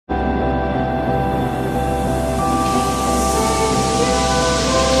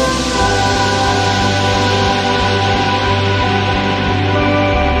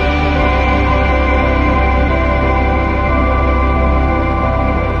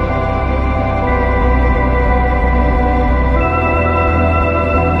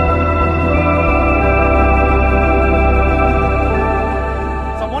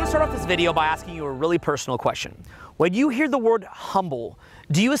video by asking you a really personal question. When you hear the word humble,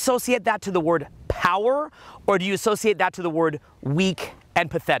 do you associate that to the word power, or do you associate that to the word weak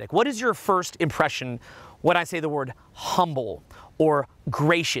and pathetic? What is your first impression when I say the word humble or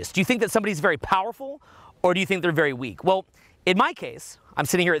gracious? Do you think that somebody's very powerful, or do you think they're very weak? Well, in my case, I'm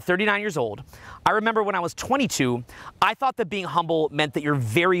sitting here at 39 years old. I remember when I was 22, I thought that being humble meant that you're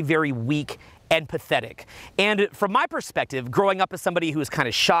very, very weak and pathetic. And from my perspective, growing up as somebody who was kind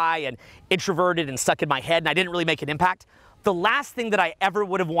of shy and introverted and stuck in my head and I didn't really make an impact, the last thing that I ever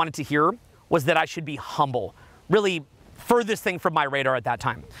would have wanted to hear was that I should be humble. Really furthest thing from my radar at that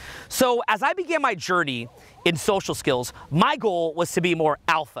time. So as I began my journey in social skills, my goal was to be more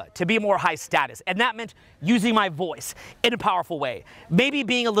alpha, to be more high status. And that meant using my voice in a powerful way. Maybe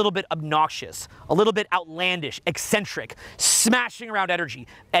being a little bit obnoxious, a little bit outlandish, eccentric, smashing around energy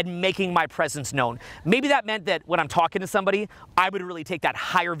and making my presence known. Maybe that meant that when I'm talking to somebody, I would really take that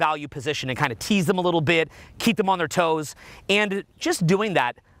higher value position and kind of tease them a little bit, keep them on their toes. And just doing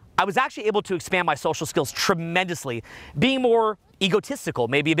that, I was actually able to expand my social skills tremendously, being more egotistical,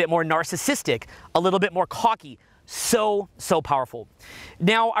 maybe a bit more narcissistic, a little bit more cocky. So powerful.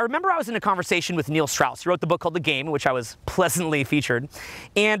 Now, I remember I was in a conversation with Neil Strauss. He wrote the book called The Game, in which I was pleasantly featured.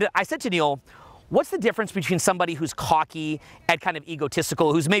 And I said to Neil, what's the difference between somebody who's cocky and kind of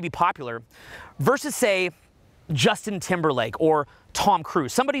egotistical, who's maybe popular, versus, say, Justin Timberlake or Tom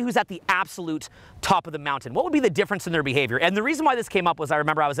Cruise, somebody who's at the absolute top of the mountain? What would be the difference in their behavior? And the reason why this came up was I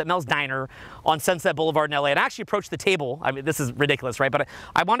remember I was at Mel's Diner on Sunset Boulevard in LA, and I actually approached the table. I mean, this is ridiculous, right? But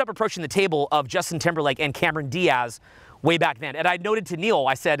I wound up approaching the table of Justin Timberlake and Cameron Diaz way back then. And I noted to Neil,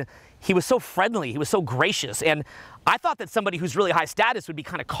 I said, he was so friendly, he was so gracious. And I thought that somebody who's really high status would be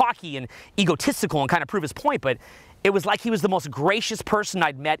kind of cocky and egotistical and kind of prove his point, but it was like he was the most gracious person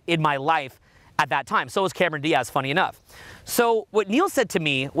I'd met in my life at that time. So was Cameron Diaz, funny enough. So what Neil said to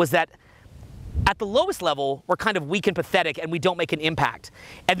me was that at the lowest level, we're kind of weak and pathetic and we don't make an impact.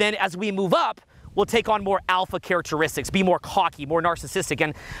 And then as we move up, we'll take on more alpha characteristics, be more cocky, more narcissistic.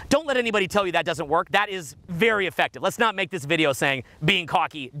 And don't let anybody tell you that doesn't work. That is very effective. Let's not make this video saying being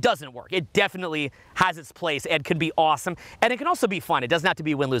cocky doesn't work. It definitely has its place and can be awesome. And it can also be fun. It doesn't have to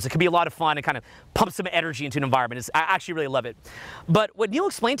be win-lose. It can be a lot of fun and kind of pump some energy into an environment. I actually really love it. But what Neil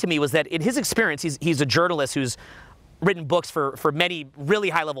explained to me was that in his experience, he's a journalist who's written books for many really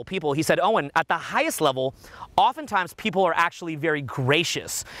high-level people. He said, Owen, at the highest level, oftentimes people are actually very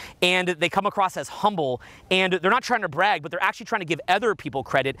gracious and they come across as humble, and they're not trying to brag, but they're actually trying to give other people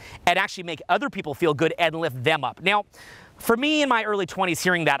credit and actually make other people feel good and lift them up. Now, for me in my early 20s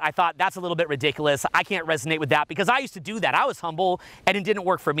hearing that, I thought that's a little bit ridiculous. I can't resonate with that because I used to do that. I was humble and it didn't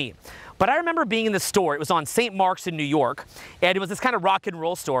work for me. But I remember being in the store. It was on St. Mark's in New York, and it was this kind of rock and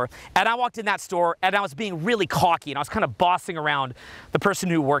roll store. And I walked in that store and I was being really cocky and I was kind of bossing around the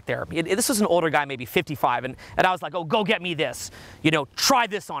person who worked there. This was an older guy, maybe 55, and I was like, oh, go get me this. You know, try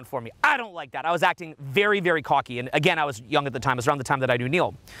this on for me. I don't like that. I was acting very, very cocky. And again, I was young at the time. It was around the time that I knew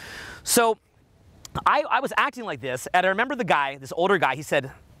Neil. So I was acting like this, and I remember the guy, this older guy, he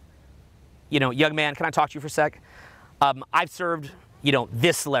said, you know, young man, can I talk to you for a sec? I've served, you know,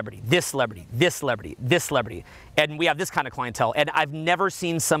 this celebrity, this celebrity, this celebrity, this celebrity, and we have this kind of clientele, and I've never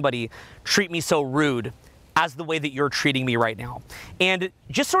seen somebody treat me so rude as the way that you're treating me right now. And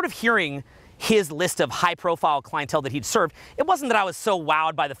just sort of hearing his list of high-profile clientele that he'd served, it wasn't that I was so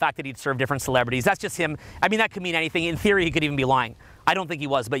wowed by the fact that he'd served different celebrities. That's just him. I mean, that could mean anything. In theory, he could even be lying. I don't think he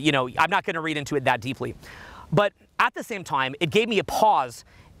was, but, you know, I'm not going to read into it that deeply. But at the same time, it gave me a pause,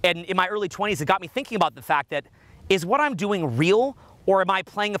 and in my early 20s, it got me thinking about the fact that, is what I'm doing real, or am I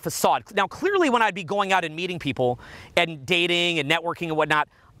playing a facade? Now, clearly, when I'd be going out and meeting people and dating and networking and whatnot,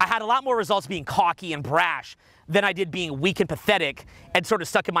 I had a lot more results being cocky and brash than I did being weak and pathetic and sort of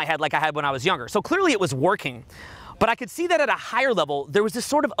stuck in my head like I had when I was younger. So clearly it was working. But I could see that at a higher level, there was this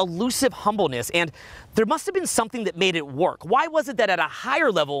sort of elusive humbleness, and there must have been something that made it work. Why was it that at a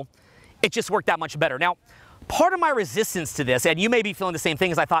higher level, it just worked that much better? Now, part of my resistance to this, and you may be feeling the same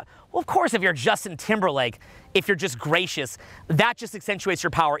thing, is I thought, well, of course, if you're Justin Timberlake, if you're just gracious, that just accentuates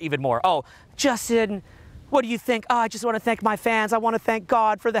your power even more. Oh, Justin, what do you think? Oh, I just want to thank my fans. I want to thank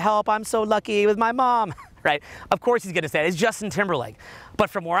God for the help. I'm so lucky with my mom. Right? Of course he's going to say it. It's Justin Timberlake.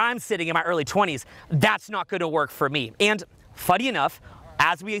 But from where I'm sitting in my early 20s, that's not going to work for me. And funny enough,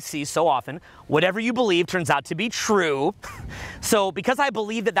 as we see so often, whatever you believe turns out to be true. So because I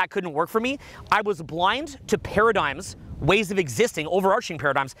believed that that couldn't work for me, I was blind to paradigms, ways of existing, overarching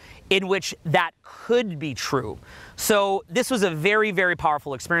paradigms in which that could be true. So this was a very, very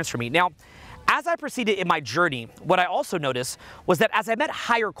powerful experience for me. Now, as I proceeded in my journey, what I also noticed was that as I met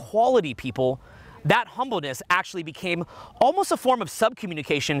higher quality people, that humbleness actually became almost a form of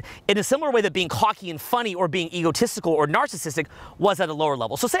subcommunication in a similar way that being cocky and funny or being egotistical or narcissistic was at a lower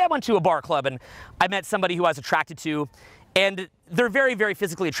level. So say I went to a bar club and I met somebody who I was attracted to, and they're very, very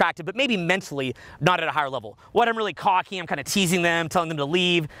physically attractive, but maybe mentally not at a higher level. What, I'm really cocky, I'm kind of teasing them, telling them to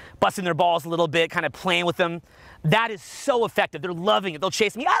leave, busting their balls a little bit, kind of playing with them. That is so effective. They're loving it. They'll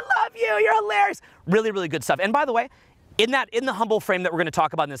chase me. I love you. You're hilarious. Really, really good stuff. And by the way, in the humble frame that we're going to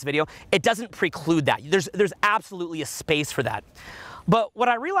talk about in this video, it doesn't preclude that. There's absolutely a space for that. But what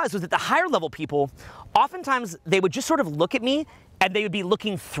I realized was that the higher level people, oftentimes they would just sort of look at me and they would be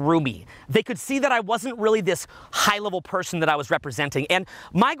looking through me. They could see that I wasn't really this high level person that I was representing. And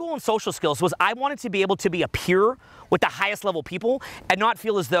my goal in social skills was I wanted to be able to be a peer with the highest level people and not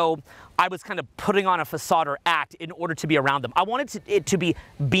feel as though I was kind of putting on a facade or act in order to be around them. I wanted it to be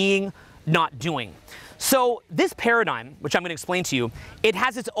being, not doing. So this paradigm, which I'm going to explain to you, it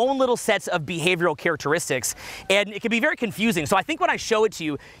has its own little sets of behavioral characteristics, and it can be very confusing. So I think when I show it to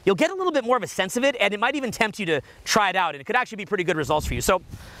you, you'll get a little bit more of a sense of it, and it might even tempt you to try it out, and it could actually be pretty good results for you. So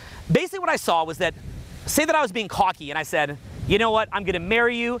basically what I saw was that, say that I was being cocky, and I said, you know what, I'm going to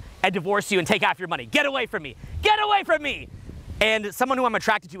marry you and divorce you and take half your money. Get away from me. Get away from me. And someone who I'm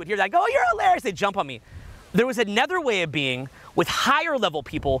attracted to would hear that, go, oh, you're hilarious. They'd jump on me. There was another way of being with higher level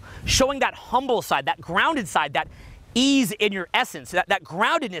people, showing that humble side, that grounded side, that ease in your essence, that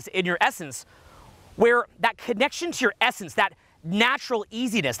groundedness in your essence, where that connection to your essence, that natural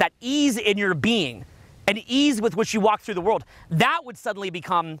easiness, that ease in your being, an ease with which you walk through the world, that would suddenly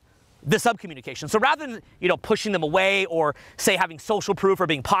become the subcommunication. So rather than, pushing them away, or say having social proof, or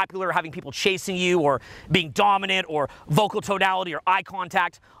being popular, or having people chasing you, or being dominant, or vocal tonality, or eye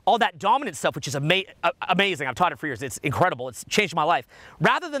contact, all that dominant stuff, which is amazing. I've taught it for years. It's incredible. It's changed my life.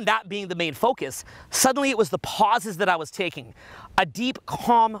 Rather than that being the main focus, suddenly it was the pauses that I was taking, a deep,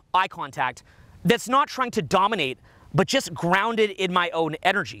 calm eye contact that's not trying to dominate, but just grounded in my own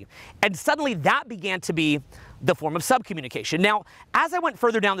energy. And suddenly that began to be the form of subcommunication. Now, as I went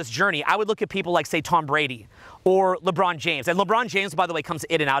further down this journey, I would look at people like, say, Tom Brady or LeBron James. And LeBron James, by the way, comes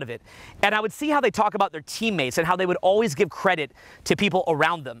in and out of it. And I would see how they talk about their teammates and how they would always give credit to people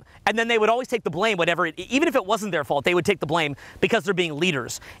around them. And then they would always take the blame, even if it wasn't their fault, they would take the blame because they're being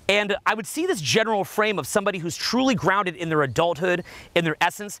leaders. And I would see this general frame of somebody who's truly grounded in their adulthood, in their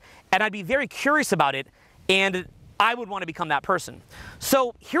essence, and I'd be very curious about it, and I would want to become that person.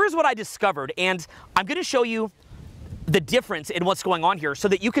 So here's what I discovered, and I'm going to show you the difference in what's going on here so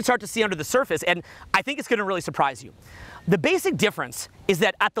that you can start to see under the surface, and I think it's going to really surprise you. The basic difference is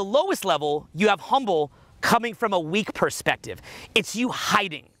that at the lowest level, you have humble coming from a weak perspective. It's you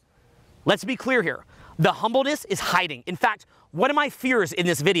hiding. Let's be clear here. The humbleness is hiding. In fact, one of my fears in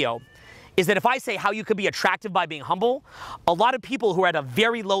this video is that if I say how you could be attractive by being humble, a lot of people who are at a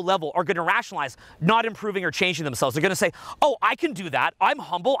very low level are going to rationalize not improving or changing themselves. They're going to say, oh, I can do that. I'm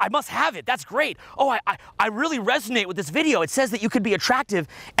humble. I must have it. That's great. Oh, I really resonate with this video. It says that you could be attractive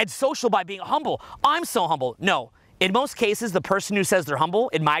and social by being humble. I'm so humble. No. In most cases, the person who says they're humble,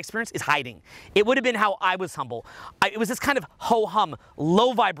 in my experience, is hiding. It would have been how I was humble. It was this kind of ho-hum,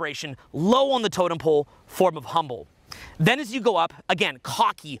 low vibration, low on the totem pole form of humble. Then as you go up, again,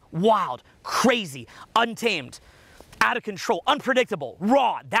 cocky, wild, crazy, untamed, out of control, unpredictable,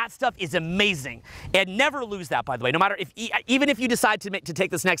 raw. That stuff is amazing. And never lose that, by the way. No matter even if you decide to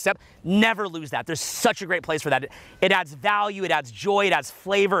take this next step, never lose that. There's such a great place for that. It adds value, it adds joy, it adds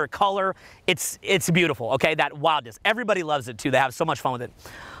flavor, color. It's beautiful, okay? That wildness. Everybody loves it too. They have so much fun with it.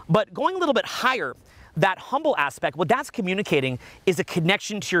 But going a little bit higher, that humble aspect, what that's communicating is a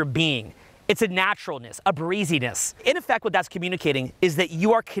connection to your being. It's a naturalness, a breeziness. In effect, what that's communicating is that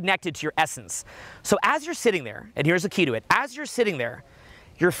you are connected to your essence. So as you're sitting there, and here's the key to it, as you're sitting there,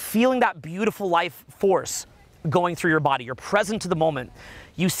 you're feeling that beautiful life force going through your body. You're present to the moment.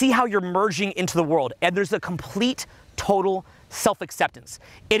 You see how you're merging into the world, and there's a complete, total self-acceptance.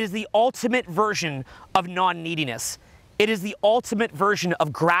 It is the ultimate version of non-neediness. It is the ultimate version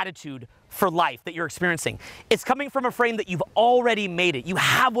of gratitude for life that you're experiencing. It's coming from a frame that you've already made it. You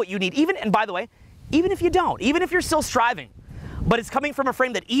have what you need. And by the way, even if you don't, even if you're still striving, but it's coming from a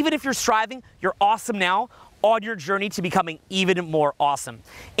frame that even if you're striving, you're awesome now on your journey to becoming even more awesome.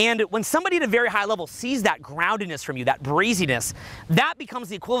 And when somebody at a very high level sees that groundedness from you, that breeziness, that becomes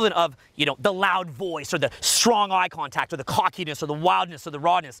the equivalent of, the loud voice or the strong eye contact or the cockiness or the wildness or the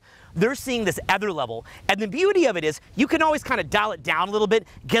rawness. They're seeing this other level. And the beauty of it is you can always kind of dial it down a little bit,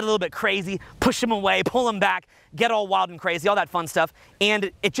 get a little bit crazy, push them away, pull them back, get all wild and crazy, all that fun stuff.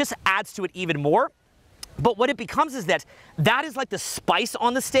 And it just adds to it even more. But what it becomes is that is like the spice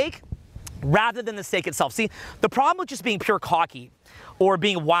on the steak. rather than the steak itself. See, the problem with just being pure cocky or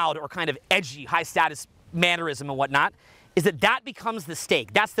being wild or kind of edgy, high status mannerism and whatnot is that that becomes the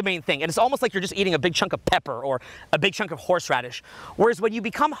steak. That's the main thing. And it's almost like you're just eating a big chunk of pepper or a big chunk of horseradish. Whereas when you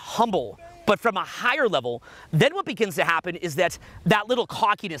become humble, but from a higher level, then what begins to happen is that that little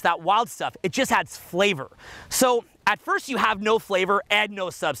cockiness, that wild stuff, it just adds flavor. So at first you have no flavor and no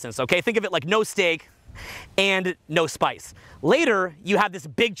substance, okay? Think of it like no steak and no spice. Later, you have this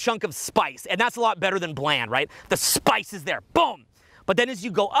big chunk of spice, and that's a lot better than bland, right? The spice is there, boom. But then as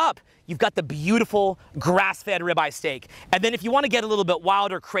you go up, you've got the beautiful grass-fed ribeye steak. And then if you want to get a little bit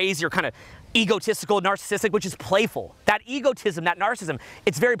wild or crazy or kind of egotistical, narcissistic, which is playful, that egotism, that narcissism,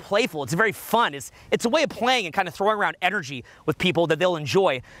 it's very playful, it's very fun. It's a way of playing and kind of throwing around energy with people that they'll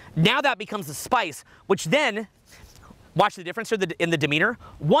enjoy. Now that becomes the spice, which then, watch the difference in the demeanor.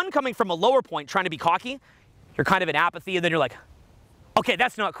 One coming from a lower point, trying to be cocky, you're kind of in apathy, and then you're like, okay,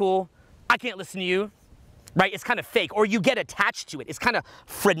 that's not cool. I can't listen to you. Right? It's kind of fake, or you get attached to it. It's kind of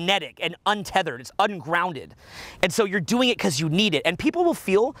frenetic and untethered. It's ungrounded. And so you're doing it because you need it. And people will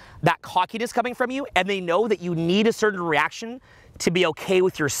feel that cockiness coming from you, and they know that you need a certain reaction to be okay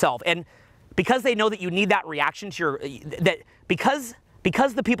with yourself. And because they know that you need that reaction to because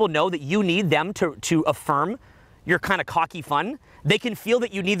the people know that you need them to affirm your kind of cocky fun, they can feel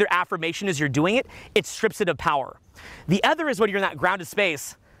that you need their affirmation as you're doing it. It strips it of power. The other is when you're in that grounded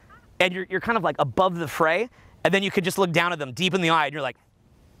space, and you're kind of like above the fray, and then you can just look down at them deep in the eye, and you're like,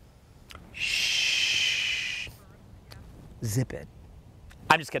 shh, zip it.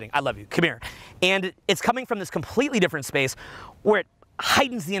 I'm just kidding, I love you, come here. And it's coming from this completely different space where it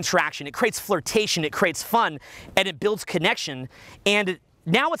heightens the interaction, it creates flirtation, it creates fun, and it builds connection. And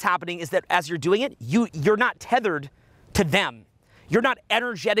now what's happening is that as you're doing it, you're not tethered to them. You're not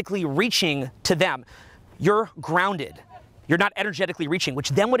energetically reaching to them. You're grounded. You're not energetically reaching, which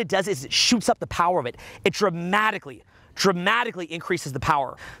then what it does is it shoots up the power of it. It dramatically increases the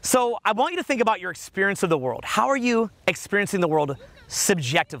power. So I want you to think about your experience of the world. How are you experiencing the world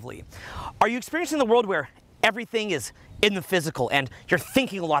subjectively? Are you experiencing the world where everything is in the physical and you're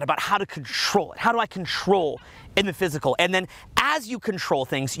thinking a lot about how to control it? How do I control in the physical? And then as you control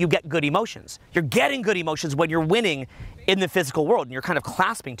things, you get good emotions. You're getting good emotions when you're winning in the physical world and you're kind of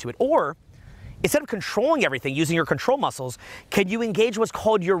clasping to it. Or instead of controlling everything using your control muscles, can you engage what's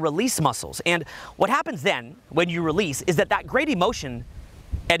called your release muscles? And what happens then when you release is that great emotion,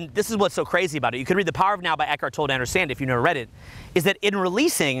 and this is what's so crazy about it, you can read The Power of Now by Eckhart Tolle to understand if you've never read it, is that in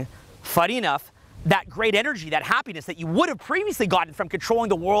releasing, funny enough, that great energy, that happiness that you would have previously gotten from controlling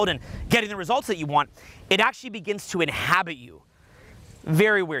the world and getting the results that you want, it actually begins to inhabit you.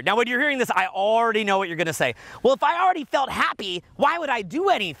 Very weird. Now, when you're hearing this, I already know what you're going to say. Well, if I already felt happy, why would I do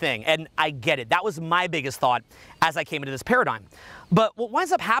anything? And I get it. That was my biggest thought as I came into this paradigm. But what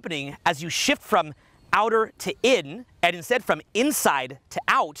winds up happening as you shift from outer to in, and instead from inside to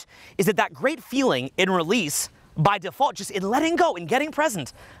out, is that great feeling in release, by default, just in letting go and getting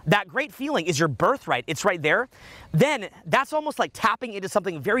present, that great feeling is your birthright. It's right there. Then that's almost like tapping into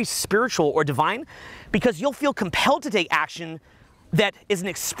something very spiritual or divine, because you'll feel compelled to take action that is an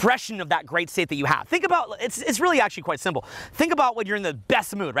expression of that great state that you have. Think about, it's really actually quite simple. Think about when you're in the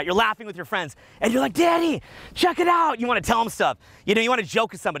best mood, right? You're laughing with your friends, and you're like, Daddy, check it out. You want to tell them stuff. You know, you want to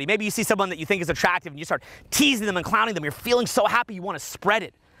joke with somebody. Maybe you see someone that you think is attractive, and you start teasing them and clowning them. You're feeling so happy, you want to spread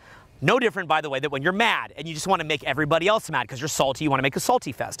it. No different, by the way, that when you're mad, and you just want to make everybody else mad because you're salty, you want to make a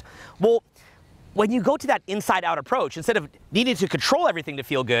salty fest. Well, when you go to that inside-out approach, instead of needing to control everything to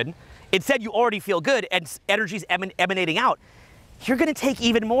feel good, instead you already feel good, and energy's emanating out, you're going to take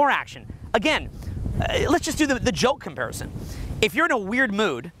even more action. Again, let's just do the joke comparison. If you're in a weird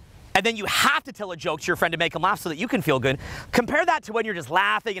mood, and then you have to tell a joke to your friend to make them laugh so that you can feel good, compare that to when you're just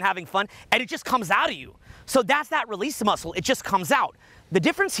laughing and having fun, and it just comes out of you. So that's that release muscle. It just comes out. The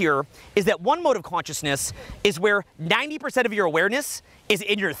difference here is that one mode of consciousness is where 90% of your awareness is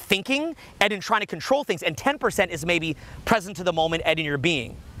in your thinking and in trying to control things, and 10% is maybe present to the moment and in your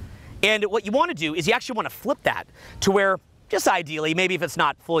being. And what you want to do is you actually want to flip that to where, just ideally, maybe if it's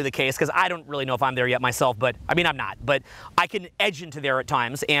not fully the case, because I don't really know if I'm there yet myself, but I mean, I'm not, but I can edge into there at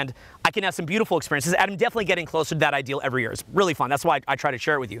times, and I can have some beautiful experiences, and I'm definitely getting closer to that ideal every year. It's really fun. That's why I try to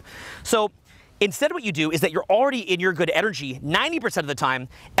share it with you. So instead, what you do is that you're already in your good energy 90% of the time,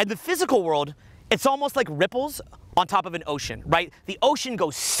 and the physical world, it's almost like ripples on top of an ocean, right? The ocean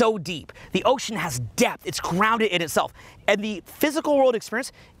goes so deep. The ocean has depth. It's grounded in itself. And the physical world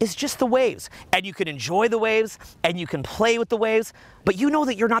experience is just the waves. And you can enjoy the waves, and you can play with the waves, but you know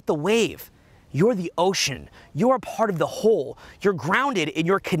that you're not the wave. You're the ocean. You're a part of the whole. You're grounded in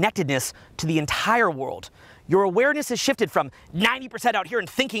your connectedness to the entire world. your awareness has shifted from 90% out here and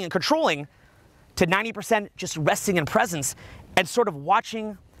thinking and controlling to 90% just resting in presence and sort of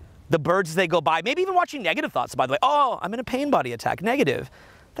watching the birds as they go by. Maybe even watching negative thoughts, by the way. Oh, I'm in a pain body attack. Negative.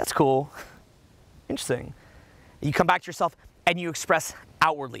 That's cool. Interesting. You come back to yourself and you express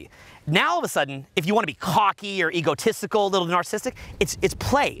outwardly. Now all of a sudden, if you want to be cocky or egotistical, a little narcissistic, it's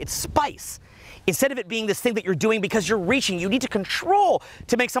play, it's spice. Instead of it being this thing that you're doing because you're reaching, you need to control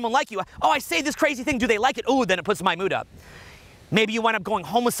to make someone like you. Oh, I say this crazy thing, do they like it? Oh, then it puts my mood up. Maybe you wind up going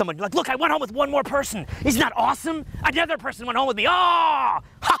home with someone. You're like, look, I went home with one more person. Isn't that awesome? Another person went home with me. Oh!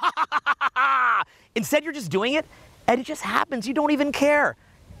 Instead, you're just doing it, and it just happens. You don't even care.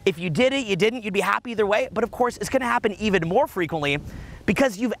 If you did it, you didn't, you'd be happy either way. But of course, it's going to happen even more frequently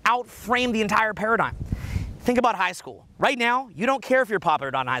because you've outframed the entire paradigm. Think about high school. Right now, you don't care if you're popular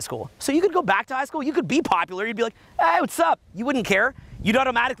or not in high school. So you could go back to high school, you could be popular, you'd be like, hey, what's up? You wouldn't care. You'd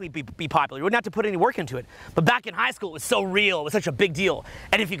automatically be popular. You wouldn't have to put any work into it. But back in high school, it was so real, it was such a big deal.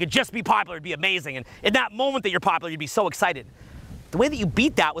 And if you could just be popular, it'd be amazing. And in that moment that you're popular, you'd be so excited. The way that you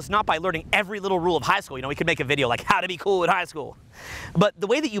beat that was not by learning every little rule of high school. You know, we could make a video like how to be cool in high school. But the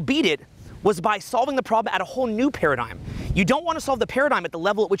way that you beat it was by solving the problem at a whole new paradigm. You don't want to solve the paradigm at the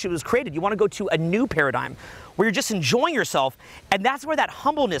level at which it was created. You want to go to a new paradigm where you're just enjoying yourself, and that's where that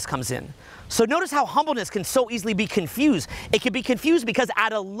humbleness comes in. So notice how humbleness can so easily be confused. It can be confused because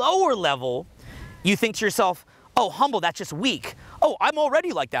at a lower level, you think to yourself, oh, humble, that's just weak. Oh, I'm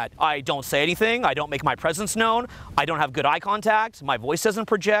already like that. I don't say anything. I don't make my presence known. I don't have good eye contact. My voice doesn't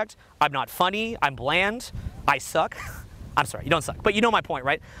project. I'm not funny. I'm bland. I suck. I'm sorry, you don't suck, but you know my point,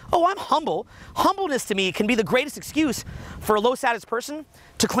 right? Oh, I'm humble. Humbleness to me can be the greatest excuse for a low status person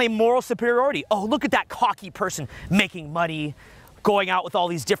to claim moral superiority. Oh, look at that cocky person making money, going out with all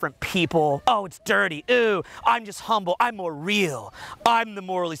these different people. Oh, it's dirty. Ooh, I'm just humble. I'm more real. I'm the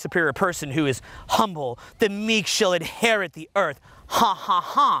morally superior person who is humble. The meek shall inherit the earth. Ha, ha,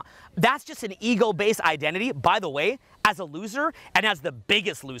 ha. That's just an ego-based identity. By the way, as a loser and as the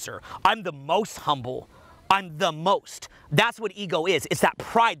biggest loser, I'm the most humble. I'm the most. That's what ego is. It's that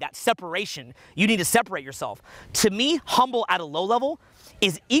pride, that separation. You need to separate yourself. To me, humble at a low level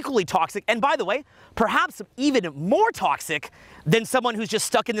is equally toxic, and by the way, perhaps even more toxic than someone who's just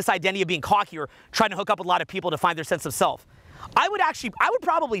stuck in this identity of being cocky or trying to hook up with a lot of people to find their sense of self. I would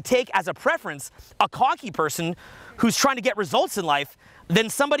probably take as a preference a cocky person who's trying to get results in life than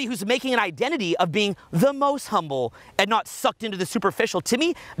somebody who's making an identity of being the most humble and not sucked into the superficial. To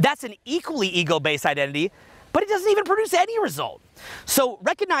me, that's an equally ego-based identity, but it doesn't even produce any result. So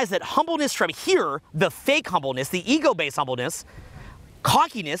recognize that humbleness from here, the fake humbleness, the ego-based humbleness,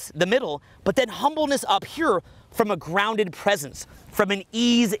 cockiness, the middle, but then humbleness up here from a grounded presence, from an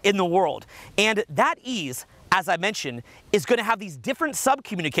ease in the world. And that ease, as I mentioned, is going to have these different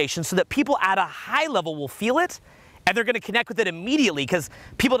sub-communications so that people at a high level will feel it, and they're going to connect with it immediately because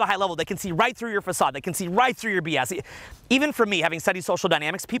people at a high level, they can see right through your facade. They can see right through your BS. Even for me, having studied social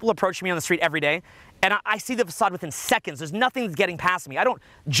dynamics, people approach me on the street every day, and I see the facade within seconds. There's nothing that's getting past me. I don't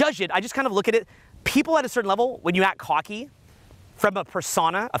judge it. I just kind of look at it. People at a certain level, when you act cocky from a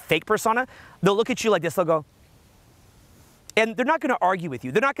persona, a fake persona, they'll look at you like this. They'll go, and they're not going to argue with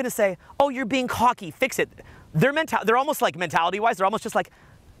you. They're not going to say, oh, you're being cocky, fix it. They're almost like mentality-wise, they're almost just like,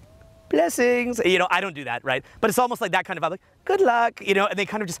 blessings. You know, I don't do that, right? But it's almost like that kind of vibe, like, good luck, you know, and they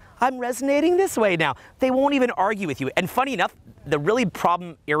kind of just, I'm resonating this way now. They won't even argue with you. And funny enough, the really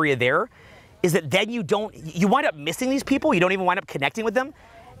problem area there is that then you wind up missing these people. You don't even wind up connecting with them.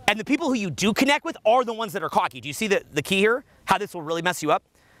 And the people who you do connect with are the ones that are cocky. Do you see the key here? How this will really mess you up?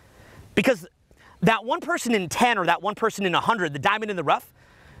 Because that one person in 10 or that one person in 100, the diamond in the rough,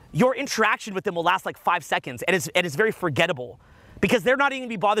 your interaction with them will last like 5 seconds, and it's very forgettable. Because they're not even going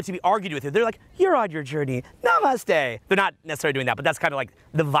to be bothered to be argued with you. They're like, you're on your journey. Namaste. They're not necessarily doing that, but that's kind of like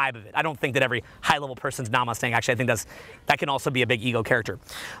the vibe of it. I don't think that every high-level person's namasteing. Actually, I think that can also be a big ego character.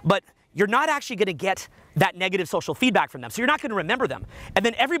 But you're not actually going to get that negative social feedback from them. So you're not going to remember them. And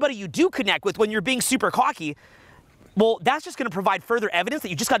then everybody you do connect with when you're being super cocky, well, that's just going to provide further evidence that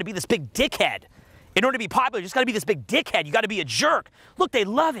you just got to be this big dickhead. In order to be popular, you just got to be this big dickhead. You got to be a jerk. Look, they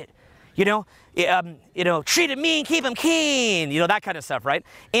love it. You know, treat him mean, keep him keen, you know, that kind of stuff, right?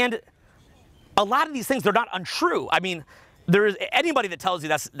 And a lot of these things, they're not untrue. I mean, there is anybody that tells you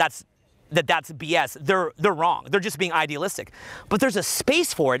that's BS, they're wrong. They're just being idealistic. But there's a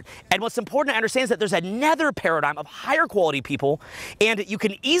space for it, and what's important to understand is that there's another paradigm of higher quality people, and you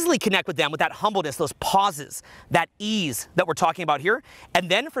can easily connect with them with that humbleness, those pauses, that ease that we're talking about here. And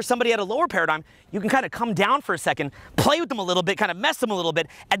then for somebody at a lower paradigm, you can kind of come down for a second, play with them a little bit, kind of mess them a little bit,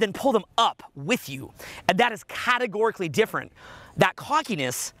 and then pull them up with you. And that is categorically different. That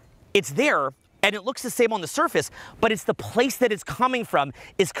cockiness, it's there and it looks the same on the surface, but it's the place that it's coming from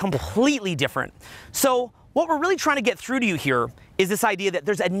is completely different. So what we're really trying to get through to you here is this idea that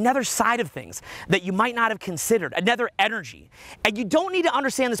there's another side of things that you might not have considered, another energy. And you don't need to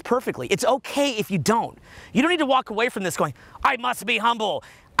understand this perfectly. It's okay if you don't. You don't need to walk away from this going, I must be humble.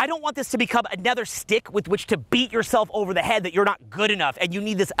 I don't want this to become another stick with which to beat yourself over the head that you're not good enough and you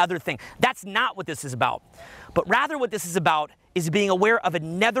need this other thing. That's not what this is about. But rather what this is about is being aware of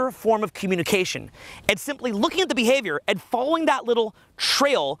another form of communication and simply looking at the behavior and following that little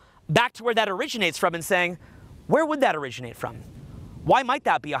trail back to where that originates from and saying, where would that originate from? Why might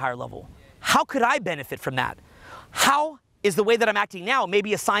that be a higher level? How could I benefit from that? How is the way that I'm acting now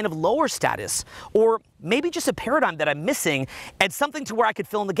maybe a sign of lower status, or maybe just a paradigm that I'm missing and something to where I could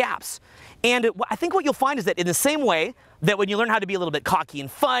fill in the gaps? And I think what you'll find is that in the same way that when you learn how to be a little bit cocky and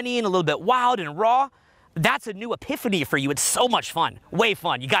funny and a little bit wild and raw, that's a new epiphany for you. It's so much fun, way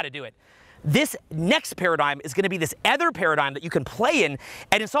fun. You got to do it. This next paradigm is going to be this other paradigm that you can play in,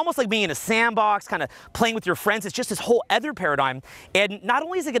 and it's almost like being in a sandbox, kind of playing with your friends. It's just this whole other paradigm, and not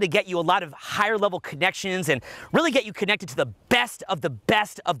only is it going to get you a lot of higher level connections and really get you connected to the best of the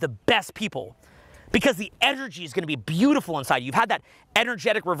best of the best people, because the energy is going to be beautiful inside. You've had that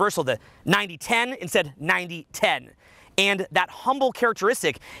energetic reversal, the 90-10 instead 90-10, and that humble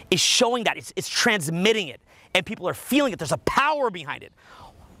characteristic is showing that. It's transmitting it, and people are feeling it. There's a power behind it.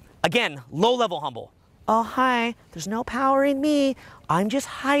 Again, low-level humble. Oh, hi, there's no power in me. I'm just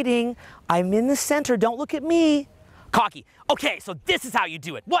hiding. I'm in the center. Don't look at me. Cocky. Okay, so this is how you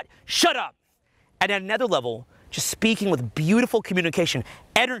do it. What? Shut up. And at another level, just speaking with beautiful communication,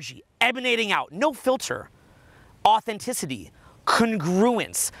 energy emanating out, no filter, authenticity,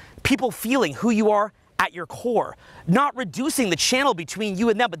 congruence, people feeling who you are at your core, not reducing the channel between you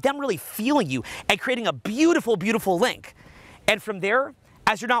and them, but them really feeling you and creating a beautiful, beautiful link. And from there,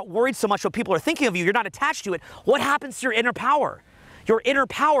 as you're not worried so much what people are thinking of you, you're not attached to it, what happens to your inner power? Your inner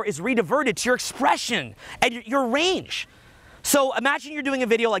power is rediverted to your expression and your range. So imagine you're doing a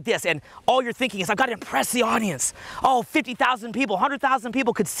video like this and all you're thinking is, I've got to impress the audience. Oh, 50,000 people, 100,000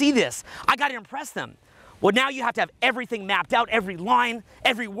 people could see this. I got to impress them. Well, now you have to have everything mapped out, every line,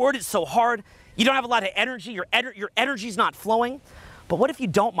 every word is so hard. You don't have a lot of energy, your energy's not flowing. But what if you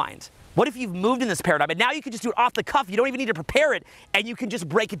don't mind? What if you've moved in this paradigm and now you can just do it off the cuff? You don't even need to prepare it, and you can just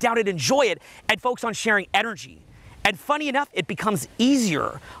break it down and enjoy it and focus on sharing energy. And funny enough, it becomes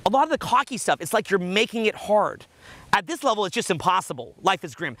easier. A lot of the cocky stuff, it's like you're making it hard. At this level, it's just impossible. Life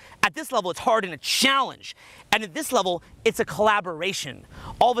is grim. At this level, it's hard and a challenge. And at this level, it's a collaboration.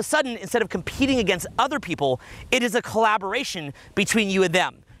 All of a sudden, instead of competing against other people, it is a collaboration between you and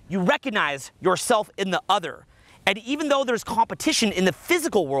them. You recognize yourself in the other. And even though there's competition in the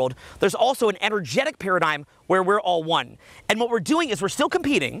physical world, there's also an energetic paradigm where we're all one. And what we're doing is we're still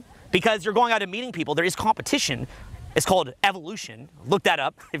competing because you're going out and meeting people. There is competition. It's called evolution. Look that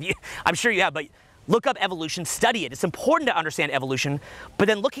up. I'm sure you have, but look up evolution, study it. It's important to understand evolution, but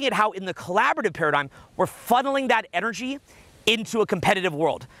then looking at how in the collaborative paradigm, we're funneling that energy into a competitive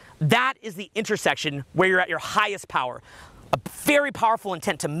world. That is the intersection where you're at your highest power. A very powerful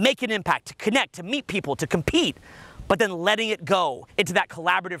intent to make an impact, to connect, to meet people, to compete, but then letting it go into that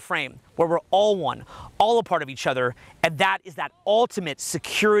collaborative frame where we're all one, all a part of each other, and that is that ultimate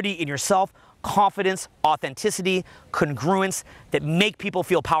security in yourself, confidence, authenticity, congruence that make people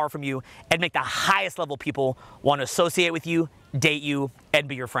feel power from you and make the highest level people want to associate with you, date you, and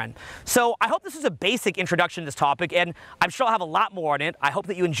be your friend. So I hope this is a basic introduction to this topic, and I'm sure I'll have a lot more on it. I hope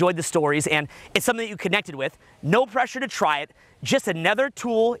that you enjoyed the stories and it's something that you connected with. No pressure to try it, just another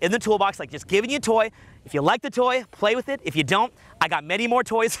tool in the toolbox, like just giving you a toy. If you like the toy, play with it. If you don't, I got many more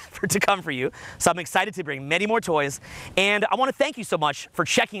toys to come for you. So I'm excited to bring many more toys. And I want to thank you so much for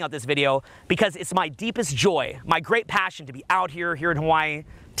checking out this video because it's my deepest joy, my great passion to be out here in Hawaii,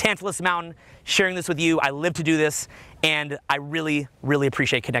 Tantalus Mountain, sharing this with you. I live to do this, and I really, really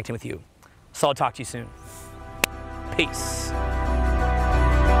appreciate connecting with you. So I'll talk to you soon. Peace.